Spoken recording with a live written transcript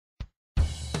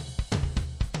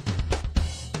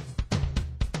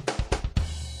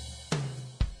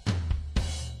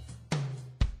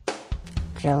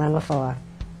drill number 4,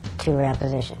 2-rail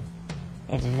position.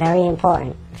 It's very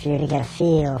important for you to get a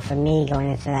feel for me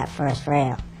going into that first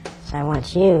rail. So I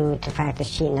want you to practice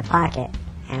cheating the pocket,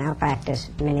 and I'll practice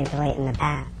manipulating the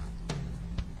path.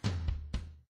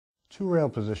 2-rail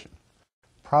position.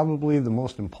 Probably the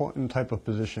most important type of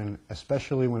position,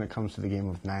 especially when it comes to the game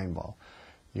of 9-ball.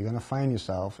 You're going to find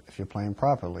yourself, if you're playing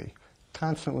properly,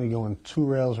 constantly going 2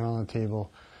 rails around the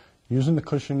table, using the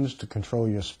cushions to control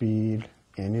your speed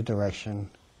and your direction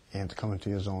and to come into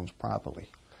your zones properly.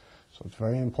 So it's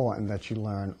very important that you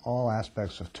learn all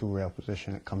aspects of 2-rail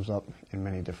position. It comes up in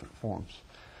many different forms.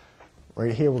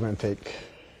 Right here we're going to take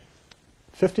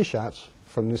 50 shots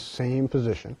from this same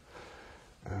position.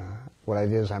 What I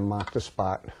did is I marked a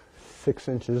spot 6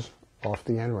 inches off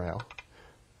the end rail,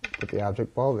 put the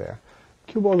object ball there.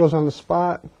 Cue ball goes on the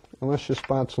spot. Unless your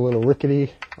spot's a little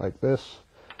rickety like this,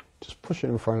 just push it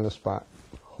in front of the spot,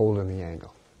 holding the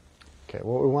angle. Okay,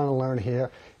 what we want to learn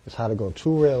here is how to go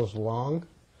 2 rails long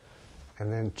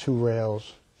and then 2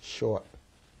 rails short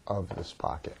of this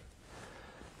pocket.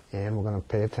 And we're going to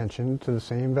pay attention to the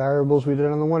same variables we did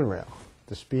on the 1 rail.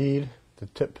 The speed, the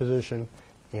tip position,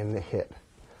 and the hit.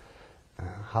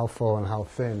 How full and how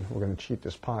thin we're going to cheat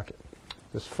this pocket.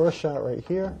 This first shot right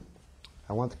here,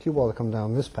 I want the cue ball to come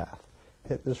down this path,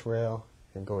 hit this rail,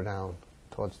 and go down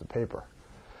towards the paper.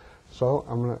 So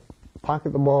I'm going to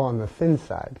pocket the ball on the thin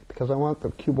side because I want the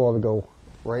cue ball to go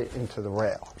right into the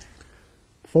rail.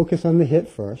 Focus on the hit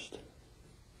first,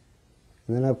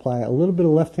 and then I apply a little bit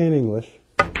of left-hand English.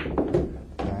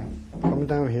 Okay. Coming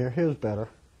down here, here's better.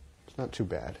 It's not too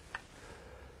bad.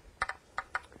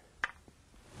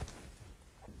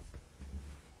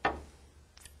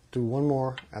 Do one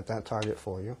more at that target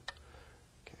for you.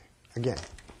 Okay. Again,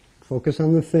 focus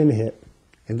on the thin hit,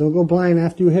 and don't go blind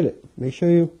after you hit it. Make sure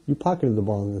you pocketed the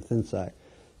ball on the thin side.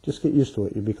 Just get used to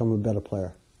it. You become a better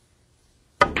player.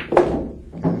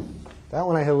 Okay. That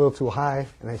one I hit a little too high,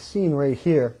 and I seen right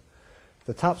here,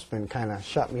 the topspin kind of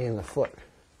shot me in the foot.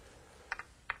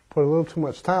 Put a little too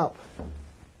much top,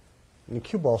 and the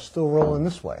cue ball's still rolling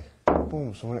this way.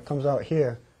 Boom. So when it comes out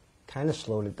here, kind of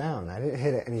slowed it down. I didn't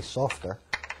hit it any softer.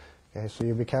 Okay, so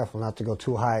you be careful not to go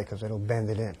too high because it'll bend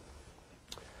it in.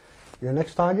 Your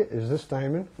next target is this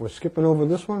diamond. We're skipping over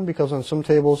this one because on some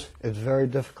tables it's very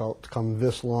difficult to come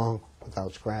this long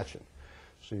without scratching.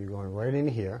 So you're going right in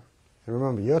here. And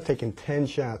remember, you're taking 10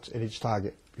 shots at each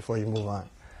target before you move on.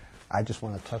 I just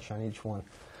want to touch on each one.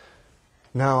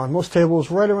 Now on most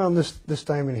tables, right around this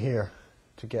diamond here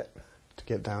to get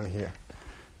down here.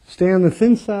 Stay on the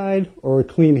thin side or a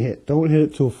clean hit. Don't hit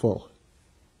it too full.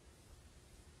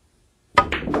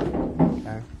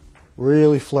 Okay.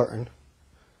 Really flirting.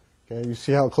 Okay. You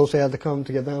see how close I had to come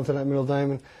to get down to that middle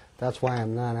diamond? That's why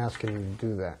I'm not asking you to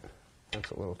do that.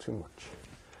 That's a little too much.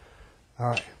 All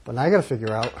right, but now I got to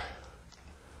figure out.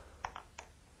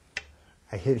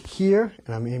 I hit here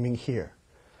and I'm aiming here.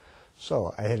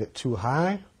 So I hit it too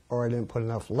high or I didn't put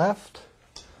enough left.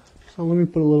 So let me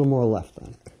put a little more left on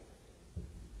it.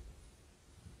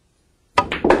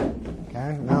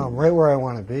 Okay, now I'm right where I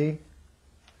want to be.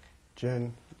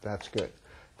 Gin, that's good.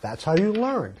 That's how you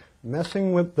learn.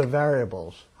 Messing with the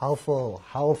variables. How full,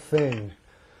 how thin,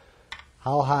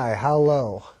 how high, how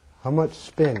low, how much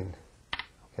spin.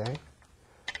 Okay?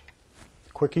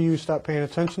 The quicker you start paying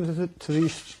attention to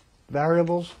these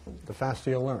variables, the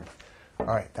faster you'll learn. All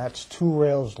right, that's 2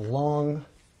 rails long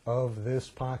of this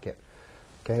pocket.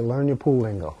 Okay, learn your pool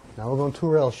lingo. Now we're going 2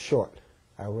 rails short.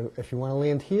 If you want to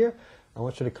land here, I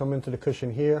want you to come into the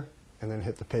cushion here and then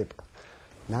hit the paper.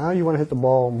 Now you want to hit the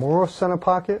ball more center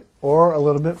pocket or a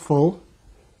little bit full,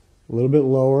 a little bit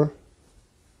lower.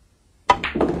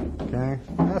 Okay,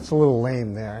 that's a little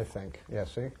lame there, I think. Yeah,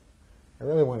 see? I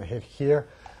really want to hit here.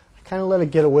 I kind of let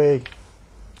it get away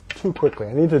too quickly.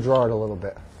 I need to draw it a little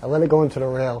bit. I let it go into the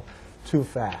rail too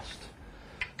fast.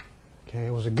 Okay,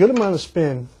 it was a good amount of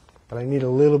spin, but I need a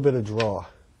little bit of draw.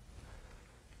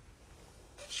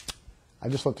 I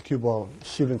just let the cue ball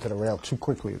shoot into the rail too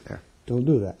quickly there. Don't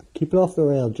do that. Keep it off the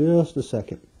rail just a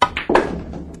second.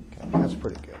 Okay, that's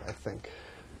pretty good, I think.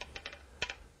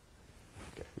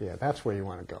 Okay, yeah, that's where you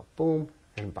want to go. Boom,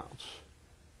 and bounce.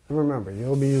 And remember,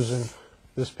 you'll be using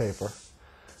this paper.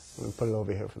 I'm going to put it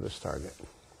over here for this target.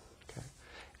 Okay.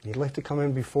 And you'd like to come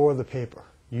in before the paper,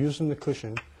 using the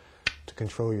cushion to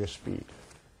control your speed.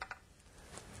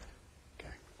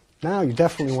 Okay. Now you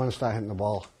definitely want to start hitting the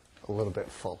ball a little bit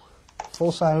full.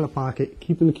 Full side of the pocket,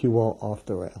 keeping the cue ball off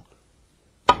the rail.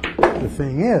 The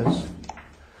thing is,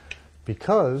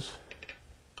 because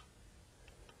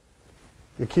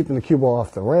you're keeping the cue ball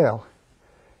off the rail,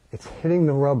 it's hitting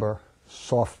the rubber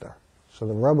softer. So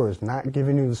the rubber is not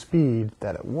giving you the speed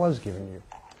that it was giving you.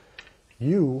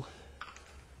 You,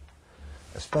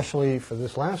 especially for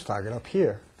this last target up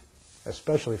here,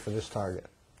 especially for this target,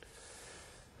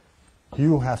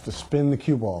 you have to spin the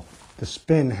cue ball. The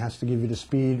spin has to give you the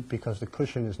speed because the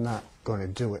cushion is not going to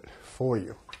do it for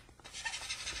you.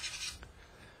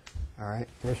 All right,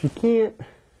 and if you can't,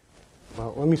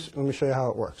 well, let me show you how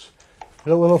it works.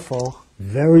 Hit a little full,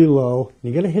 very low.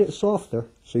 You're going to hit it softer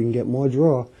so you can get more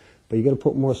draw, but you got to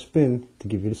put more spin to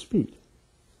give you the speed.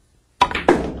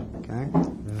 Okay,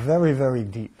 very, very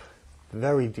deep,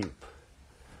 very deep.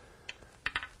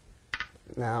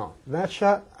 Now, that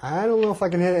shot, I don't know if I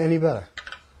can hit it any better.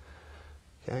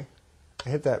 Okay, I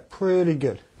hit that pretty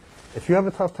good. If you have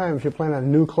a tough time, if you're playing on a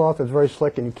new cloth that's very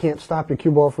slick and you can't stop your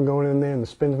cue ball from going in there and the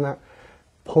spin's not,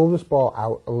 pull this ball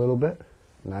out a little bit.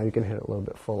 Now you can hit it a little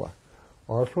bit fuller.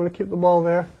 Or if you want to keep the ball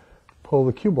there, pull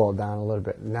the cue ball down a little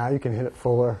bit. Now you can hit it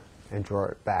fuller and draw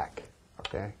it back.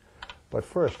 Okay, but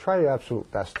first, try your absolute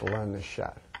best to learn this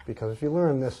shot. Because if you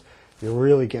learn this, you're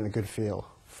really getting a good feel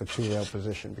for two-rail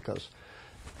position because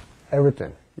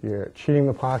everything, you're cheating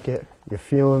the pocket, you're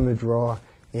feeling the draw,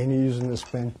 and you're using the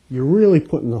spin. You're really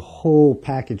putting the whole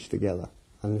package together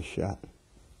on this shot.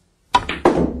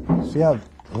 See how,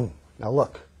 now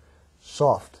look,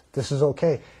 soft. This is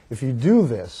okay. If you do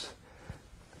this,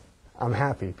 I'm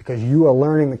happy because you are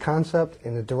learning the concept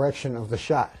in the direction of the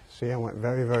shot. See, I went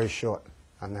very, very short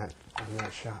on that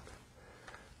shot,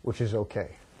 which is okay.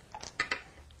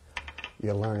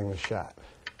 You're learning the shot.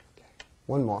 Okay.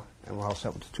 One more, and we're all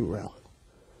set with the two-rail.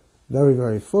 Very,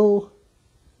 very full.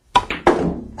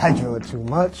 I drew it too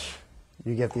much.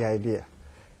 You get the idea.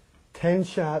 10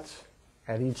 shots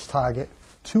at each target,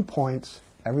 2 points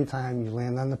every time you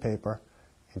land on the paper,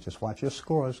 and just watch your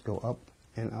scores go up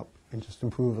and just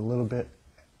improve a little bit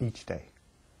each day.